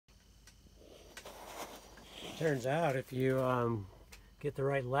Turns out if you get the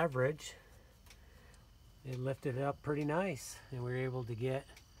right leverage, it lifted it up pretty nice, and we were able to get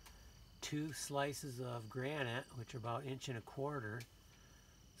 2 slices of granite, which are about 1.25 inches.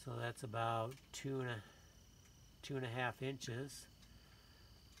 So that's about 2.5 inches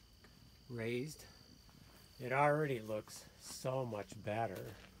raised. It already looks so much better.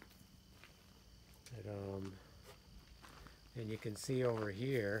 And you can see over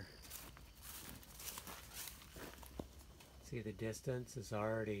here, see the distance is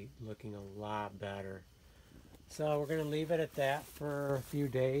already looking a lot better. So we're going to leave it at that for a few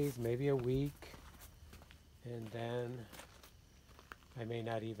days, maybe a week, and then I may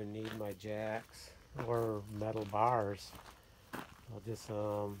not even need my jacks or metal bars. I'll just,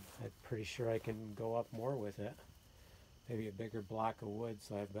 I'm pretty sure I can go up more with it. Maybe a bigger block of wood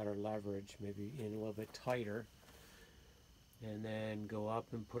so I have better leverage, maybe in a little bit tighter. And then go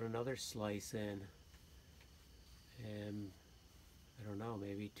up and put another slice in. And I don't know,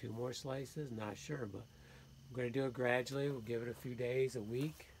 maybe 2 more slices, not sure, but I'm going to do it gradually. We'll give it a few days, a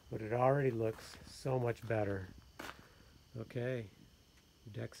week, but it already looks so much better. Okay,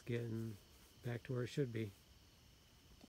 deck's getting back to where it should be.